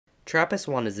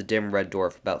TRAPPIST-1 is a dim red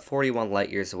dwarf about 41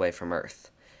 light-years away from Earth.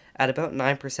 At about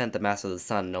 9% the mass of the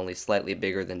Sun and only slightly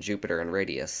bigger than Jupiter in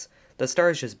radius, the star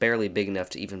is just barely big enough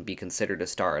to even be considered a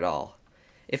star at all.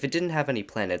 If it didn't have any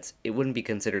planets, it wouldn't be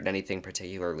considered anything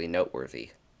particularly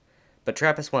noteworthy. But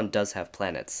TRAPPIST-1 does have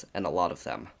planets, and a lot of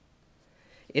them.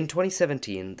 In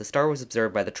 2017, the star was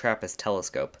observed by the TRAPPIST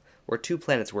telescope, where 2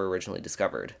 planets were originally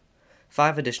discovered.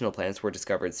 5 additional planets were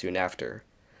discovered soon after.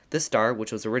 This star,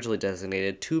 which was originally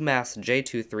designated 2-mass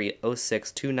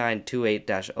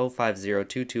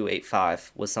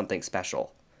J23062928-0502285, was something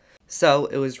special. So,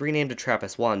 it was renamed to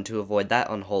TRAPPIST-1 to avoid that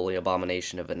unholy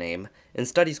abomination of a name, and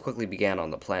studies quickly began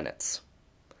on the planets.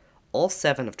 All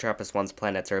 7 of TRAPPIST-1's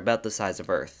planets are about the size of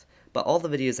Earth, but all the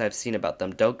videos I've seen about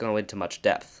them don't go into much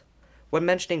depth. When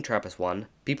mentioning TRAPPIST-1,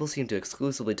 people seem to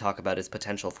exclusively talk about its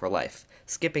potential for life,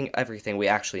 skipping everything we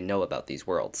actually know about these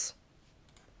worlds.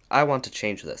 I want to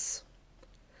change this.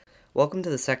 Welcome to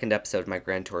the second episode of my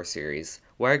Grand Tour series,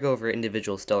 where I go over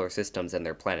individual stellar systems and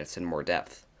their planets in more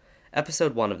depth.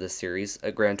 Episode 1 of this series,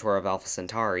 a Grand Tour of Alpha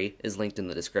Centauri, is linked in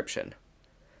the description.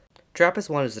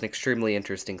 TRAPPIST-1 is an extremely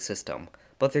interesting system,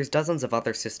 but there's dozens of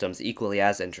other systems equally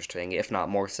as interesting, if not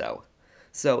more so.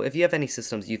 So, if you have any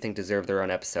systems you think deserve their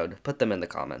own episode, put them in the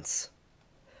comments.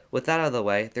 With that out of the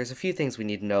way, there's a few things we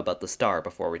need to know about the star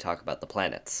before we talk about the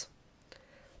planets.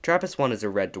 TRAPPIST-1 is a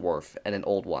red dwarf, and an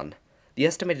old one. The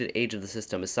estimated age of the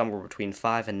system is somewhere between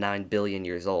 5 and 9 billion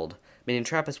years old, meaning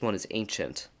TRAPPIST-1 is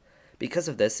ancient. Because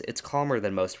of this, it's calmer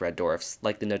than most red dwarfs,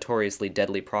 like the notoriously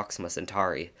deadly Proxima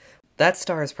Centauri. That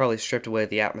star has probably stripped away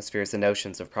the atmospheres and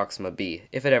oceans of Proxima b,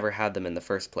 if it ever had them in the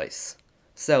first place.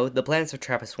 So, the planets of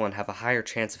TRAPPIST-1 have a higher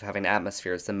chance of having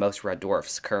atmospheres than most red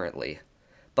dwarfs currently.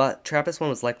 But TRAPPIST-1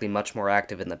 was likely much more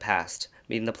active in the past,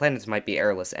 meaning the planets might be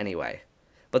airless anyway.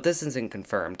 But this isn't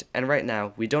confirmed, and right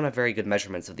now, we don't have very good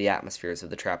measurements of the atmospheres of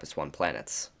the TRAPPIST-1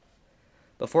 planets.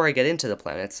 Before I get into the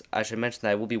planets, I should mention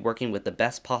that I will be working with the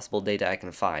best possible data I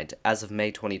can find, as of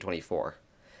May 2024.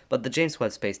 But the James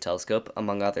Webb Space Telescope,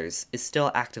 among others, is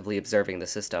still actively observing the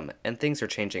system, and things are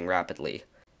changing rapidly.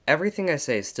 Everything I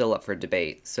say is still up for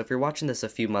debate, so if you're watching this a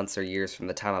few months or years from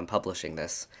the time I'm publishing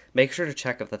this, make sure to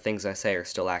check if the things I say are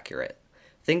still accurate.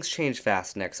 Things change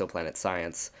fast in exoplanet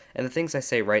science, and the things I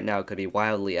say right now could be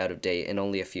wildly out of date in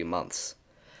only a few months.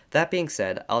 That being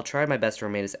said, I'll try my best to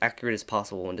remain as accurate as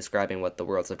possible when describing what the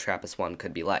worlds of TRAPPIST-1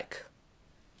 could be like.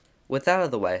 With that out of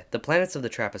the way, the planets of the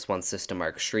TRAPPIST-1 system are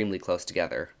extremely close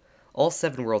together. All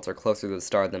 7 worlds are closer to the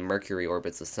star than Mercury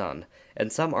orbits the Sun,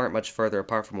 and some aren't much further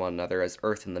apart from one another as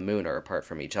Earth and the Moon are apart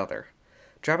from each other.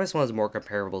 TRAPPIST-1 is more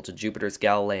comparable to Jupiter's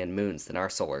Galilean moons than our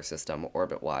solar system,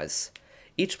 orbit-wise.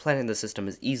 Each planet in the system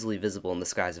is easily visible in the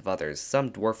skies of others,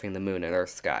 some dwarfing the Moon and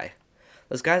Earth's sky.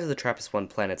 The skies of the TRAPPIST-1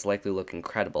 planets likely look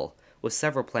incredible, with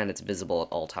several planets visible at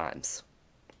all times.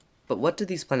 But what do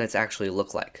these planets actually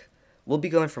look like? We'll be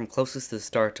going from closest to the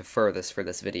star to furthest for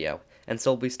this video, and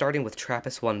so we'll be starting with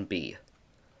TRAPPIST-1b.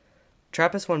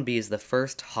 TRAPPIST-1b is the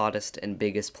first, hottest, and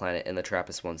biggest planet in the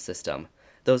TRAPPIST-1 system,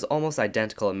 though is almost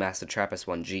identical in mass to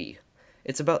TRAPPIST-1g.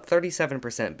 It's about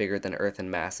 37% bigger than Earth in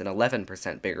mass and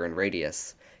 11% bigger in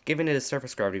radius, giving it a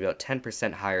surface gravity about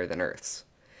 10% higher than Earth's.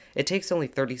 It takes only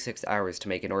 36 hours to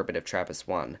make an orbit of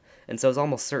TRAPPIST-1, and so is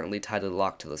almost certainly tidally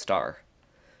locked to the star.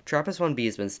 TRAPPIST-1b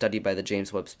has been studied by the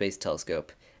James Webb Space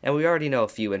Telescope, and we already know a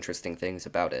few interesting things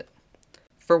about it.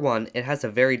 For one, it has a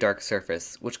very dark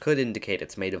surface, which could indicate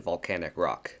it's made of volcanic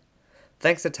rock.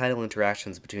 Thanks to tidal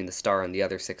interactions between the star and the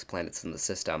other 6 planets in the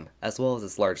system, as well as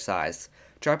its large size,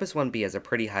 TRAPPIST-1b has a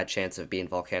pretty high chance of being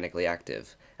volcanically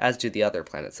active, as do the other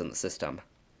planets in the system.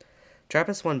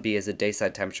 TRAPPIST-1b has a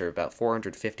dayside temperature of about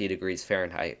 450 degrees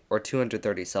Fahrenheit, or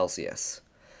 230 Celsius.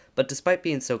 But despite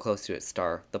being so close to its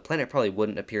star, the planet probably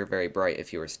wouldn't appear very bright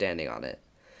if you were standing on it.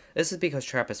 This is because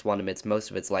TRAPPIST-1 emits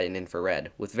most of its light in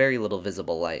infrared, with very little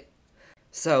visible light.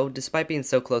 So, despite being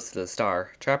so close to the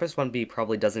star, TRAPPIST-1b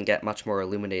probably doesn't get much more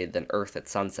illuminated than Earth at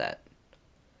sunset.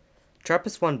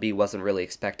 TRAPPIST-1b wasn't really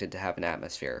expected to have an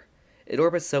atmosphere. It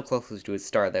orbits so closely to its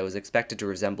star that it was expected to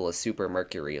resemble a super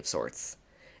Mercury of sorts.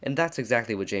 And that's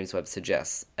exactly what James Webb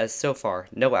suggests, as so far,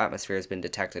 no atmosphere has been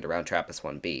detected around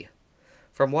TRAPPIST-1b.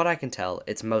 From what I can tell,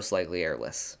 it's most likely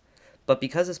airless. But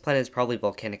because this planet is probably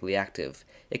volcanically active,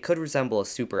 it could resemble a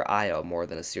super Io more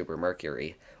than a super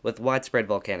Mercury, with widespread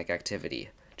volcanic activity,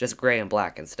 just gray and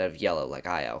black instead of yellow like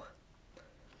Io.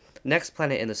 Next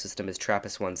planet in the system is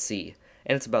TRAPPIST-1c,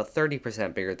 and it's about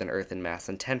 30% bigger than Earth in mass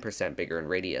and 10% bigger in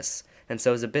radius, and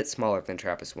so is a bit smaller than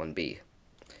TRAPPIST-1b.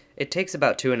 It takes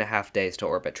about 2.5 days to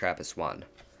orbit TRAPPIST-1.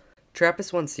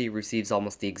 TRAPPIST-1c receives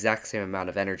almost the exact same amount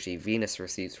of energy Venus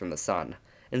receives from the Sun,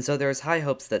 and so there is high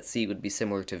hopes that C would be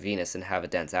similar to Venus and have a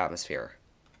dense atmosphere.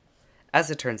 As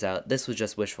it turns out, this was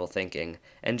just wishful thinking,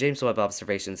 and James Webb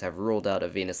observations have ruled out a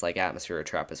Venus-like atmosphere of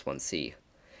TRAPPIST-1c.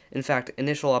 In fact,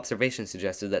 initial observations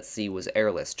suggested that C was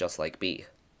airless just like B.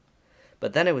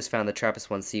 But then it was found that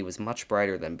TRAPPIST-1c was much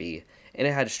brighter than B, and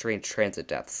it had strange transit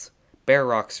depths. Bare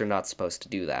rocks are not supposed to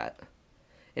do that.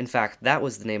 In fact, that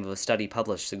was the name of a study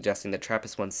published suggesting that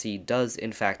TRAPPIST-1c does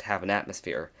in fact have an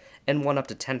atmosphere, and one up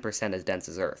to 10% as dense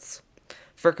as Earth's.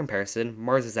 For comparison,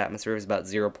 Mars's atmosphere is about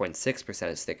 0.6%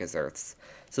 as thick as Earth's,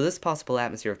 so this possible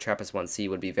atmosphere of TRAPPIST-1c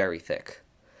would be very thick.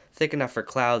 Thick enough for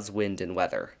clouds, wind, and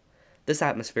weather. This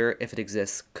atmosphere, if it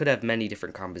exists, could have many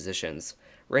different compositions,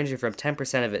 ranging from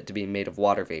 10% of it to being made of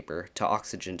water vapor, to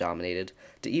oxygen-dominated,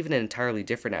 to even an entirely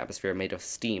different atmosphere made of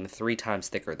steam 3 times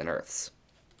thicker than Earth's.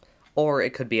 Or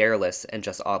it could be airless and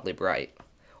just oddly bright.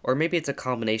 Or maybe it's a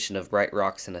combination of bright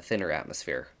rocks and a thinner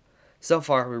atmosphere. So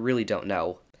far, we really don't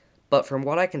know, but from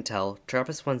what I can tell,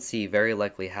 TRAPPIST-1c very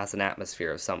likely has an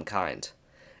atmosphere of some kind.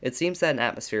 It seems that an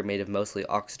atmosphere made of mostly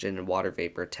oxygen and water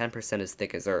vapor 10% as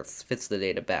thick as Earth's fits the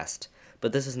data best,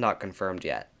 but this is not confirmed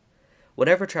yet.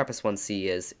 Whatever TRAPPIST-1c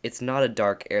is, it's not a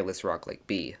dark, airless rock like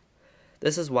B.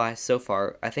 This is why, so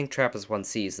far, I think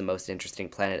TRAPPIST-1c is the most interesting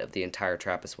planet of the entire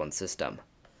TRAPPIST-1 system,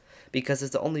 because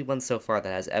it's the only one so far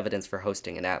that has evidence for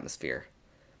hosting an atmosphere.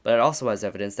 But it also has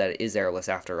evidence that it is airless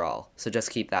after all, so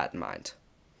just keep that in mind.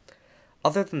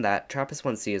 Other than that,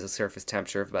 TRAPPIST-1c has a surface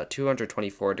temperature of about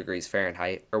 224 degrees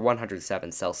Fahrenheit, or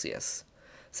 107 Celsius.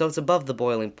 So it's above the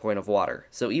boiling point of water,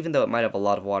 so even though it might have a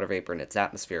lot of water vapor in its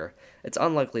atmosphere, it's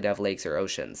unlikely to have lakes or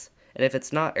oceans, and if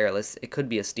it's not airless, it could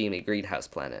be a steamy greenhouse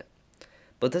planet.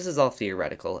 But this is all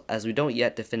theoretical, as we don't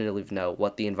yet definitively know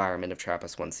what the environment of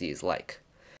TRAPPIST-1c is like.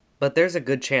 But there's a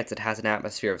good chance it has an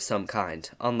atmosphere of some kind,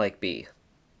 unlike B.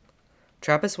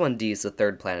 TRAPPIST-1d is the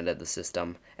third planet of the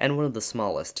system, and one of the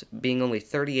smallest, being only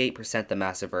 38% the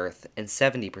mass of Earth and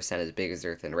 70% as big as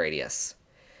Earth in radius.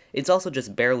 It's also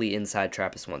just barely inside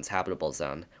TRAPPIST-1's habitable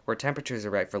zone, where temperatures are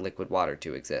right for liquid water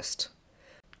to exist.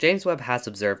 James Webb has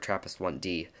observed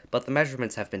TRAPPIST-1d, but the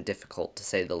measurements have been difficult, to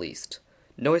say the least.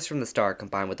 Noise from the star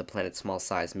combined with the planet's small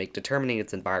size make determining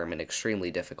its environment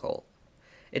extremely difficult.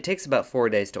 It takes about 4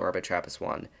 days to orbit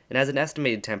TRAPPIST-1, and has an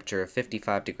estimated temperature of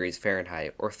 55 degrees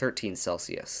Fahrenheit, or 13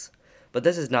 Celsius. But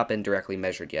this has not been directly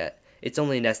measured yet, it's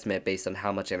only an estimate based on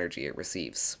how much energy it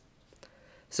receives.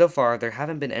 So far, there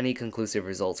haven't been any conclusive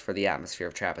results for the atmosphere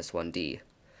of TRAPPIST-1d.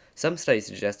 Some studies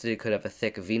suggested it could have a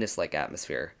thick Venus-like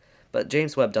atmosphere, but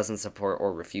James Webb doesn't support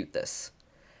or refute this.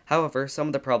 However, some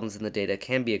of the problems in the data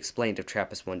can be explained if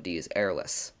TRAPPIST-1d is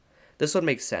airless. This would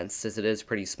make sense, since it is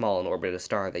pretty small and orbited a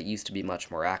star that used to be much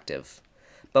more active.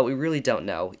 But we really don't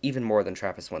know, even more than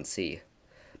TRAPPIST-1c.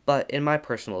 But, in my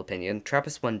personal opinion,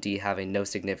 TRAPPIST-1d having no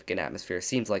significant atmosphere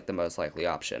seems like the most likely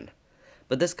option.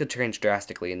 But this could change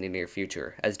drastically in the near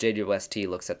future, as JWST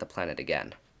looks at the planet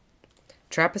again.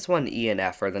 TRAPPIST-1e and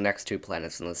F are the next 2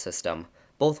 planets in the system,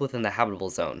 both within the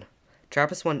habitable zone.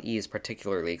 TRAPPIST-1e is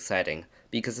particularly exciting,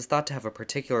 because it's thought to have a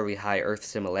particularly high Earth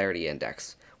similarity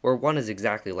index, where 1 is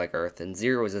exactly like Earth and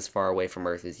 0 is as far away from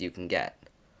Earth as you can get.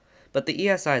 But the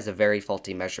ESI is a very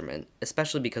faulty measurement,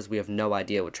 especially because we have no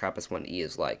idea what TRAPPIST-1e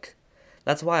is like.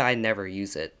 That's why I never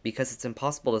use it, because it's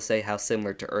impossible to say how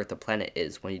similar to Earth a planet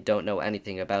is when you don't know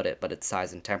anything about it but its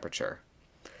size and temperature.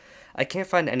 I can't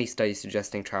find any studies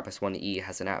suggesting TRAPPIST-1e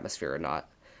has an atmosphere or not,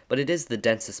 but it is the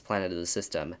densest planet of the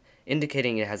system,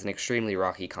 indicating it has an extremely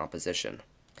rocky composition.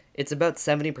 It's about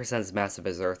 70% as massive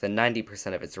as Earth and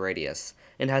 90% of its radius,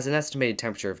 and has an estimated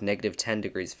temperature of negative 10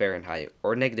 degrees Fahrenheit,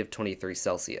 or negative 23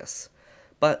 Celsius.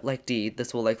 But, like D,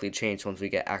 this will likely change once we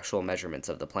get actual measurements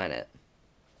of the planet.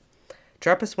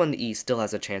 TRAPPIST-1e still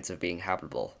has a chance of being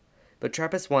habitable, but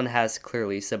TRAPPIST-1 has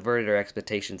clearly subverted our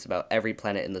expectations about every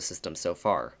planet in the system so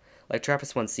far, like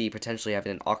TRAPPIST-1c potentially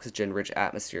having an oxygen-rich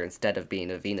atmosphere instead of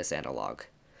being a Venus analog.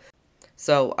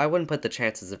 So, I wouldn't put the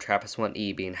chances of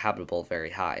TRAPPIST-1e being habitable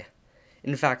very high.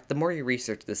 In fact, the more you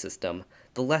research the system,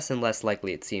 the less and less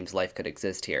likely it seems life could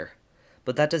exist here.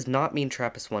 But that does not mean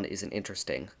TRAPPIST-1 isn't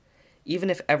interesting. Even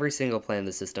if every single planet in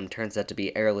the system turns out to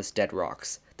be airless dead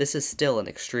rocks, this is still an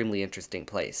extremely interesting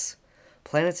place.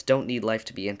 Planets don't need life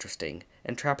to be interesting,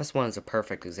 and TRAPPIST-1 is a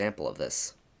perfect example of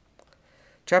this.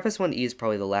 TRAPPIST-1e is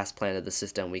probably the last planet of the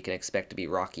system we can expect to be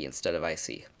rocky instead of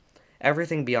icy.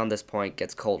 Everything beyond this point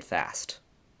gets cold fast.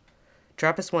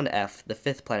 TRAPPIST-1f, the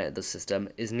 5th planet of the system,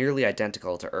 is nearly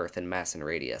identical to Earth in mass and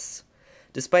radius.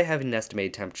 Despite having an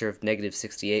estimated temperature of negative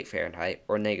 68 Fahrenheit,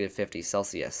 or negative 50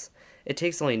 Celsius, it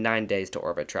takes only 9 days to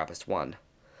orbit TRAPPIST-1.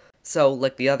 So,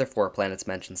 like the other 4 planets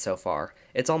mentioned so far,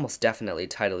 it's almost definitely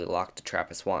tidally locked to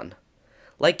TRAPPIST-1.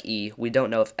 Like E, we don't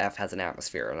know if F has an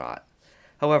atmosphere or not.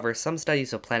 However, some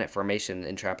studies of planet formation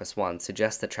in TRAPPIST-1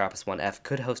 suggest that TRAPPIST-1F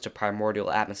could host a primordial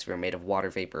atmosphere made of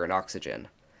water vapor and oxygen.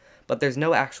 But there's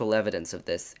no actual evidence of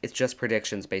this, it's just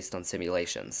predictions based on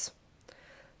simulations.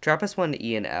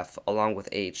 TRAPPIST-1E and F, along with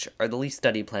H, are the least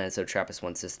studied planets of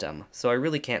TRAPPIST-1 system, so I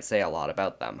really can't say a lot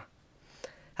about them.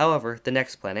 However, the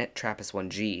next planet,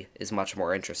 TRAPPIST-1G, is much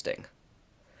more interesting.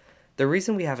 The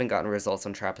reason we haven't gotten results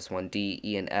on TRAPPIST-1D,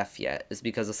 E, and F yet is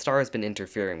because the star has been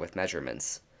interfering with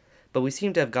measurements. But we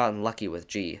seem to have gotten lucky with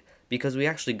G, because we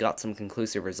actually got some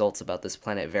conclusive results about this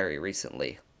planet very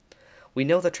recently. We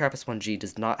know that TRAPPIST-1G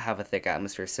does not have a thick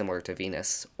atmosphere similar to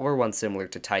Venus, or one similar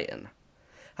to Titan.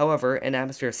 However, an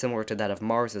atmosphere similar to that of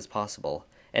Mars is possible,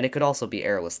 and it could also be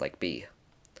airless like B.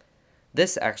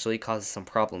 This actually causes some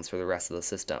problems for the rest of the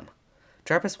system.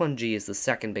 TRAPPIST-1G is the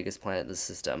second biggest planet in the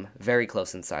system, very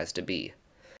close in size to B.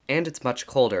 And it's much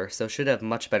colder, so should have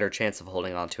much better chance of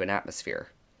holding on to an atmosphere.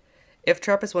 If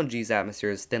TRAPPIST-1G's atmosphere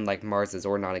is thin like Mars's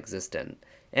or non-existent,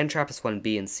 and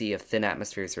TRAPPIST-1B and C have thin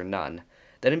atmospheres or none,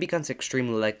 then it becomes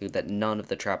extremely likely that none of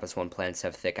the TRAPPIST-1 planets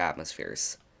have thick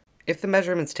atmospheres. If the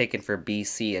measurements taken for B,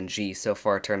 C, and G so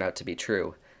far turn out to be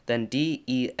true, then D,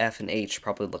 E, F, and H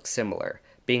probably look similar,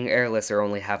 being airless or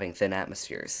only having thin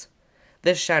atmospheres.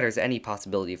 This shatters any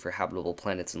possibility for habitable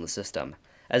planets in the system,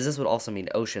 as this would also mean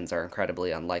oceans are incredibly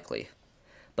unlikely.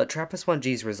 But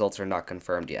TRAPPIST-1G's results are not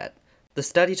confirmed yet. The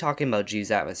study talking about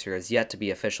G's atmosphere is yet to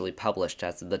be officially published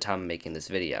as of the time of making this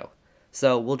video,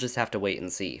 so we'll just have to wait and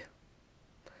see.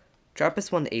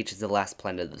 TRAPPIST-1H is the last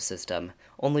planet of the system,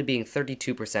 only being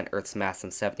 32% Earth's mass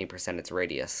and 70% its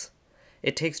radius.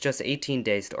 It takes just 18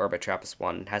 days to orbit TRAPPIST-1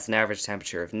 and has an average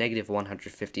temperature of negative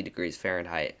 150 degrees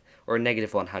Fahrenheit, or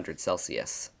negative 100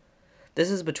 Celsius. This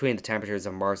is between the temperatures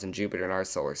of Mars and Jupiter in our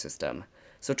solar system,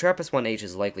 so TRAPPIST-1H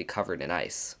is likely covered in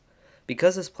ice.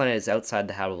 Because this planet is outside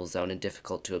the habitable zone and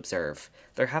difficult to observe,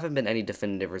 there haven't been any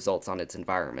definitive results on its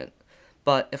environment.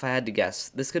 But, if I had to guess,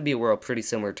 this could be a world pretty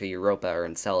similar to Europa or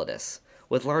Enceladus,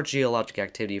 with large geologic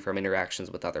activity from interactions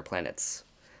with other planets.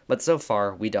 But so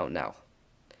far, we don't know.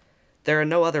 There are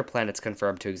no other planets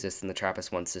confirmed to exist in the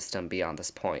TRAPPIST-1 system beyond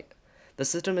this point. The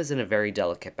system is in a very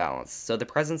delicate balance, so the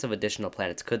presence of additional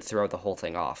planets could throw the whole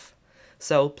thing off.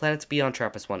 So, planets beyond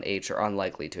TRAPPIST-1H are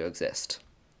unlikely to exist.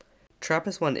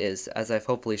 TRAPPIST-1 is, as I've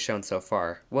hopefully shown so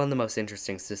far, one of the most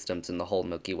interesting systems in the whole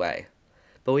Milky Way.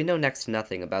 But we know next to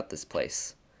nothing about this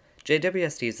place.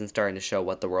 JWST isn't starting to show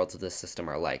what the worlds of this system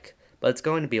are like, but it's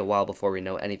going to be a while before we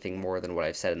know anything more than what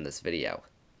I've said in this video.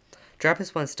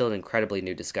 TRAPPIST-1 is still an incredibly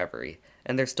new discovery,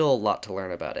 and there's still a lot to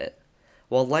learn about it.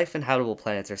 While life and habitable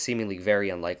planets are seemingly very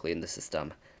unlikely in the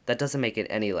system, that doesn't make it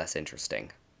any less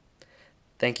interesting.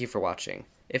 Thank you for watching.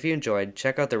 If you enjoyed,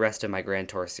 check out the rest of my Grand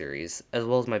Tour series, as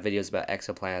well as my videos about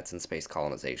exoplanets and space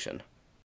colonization.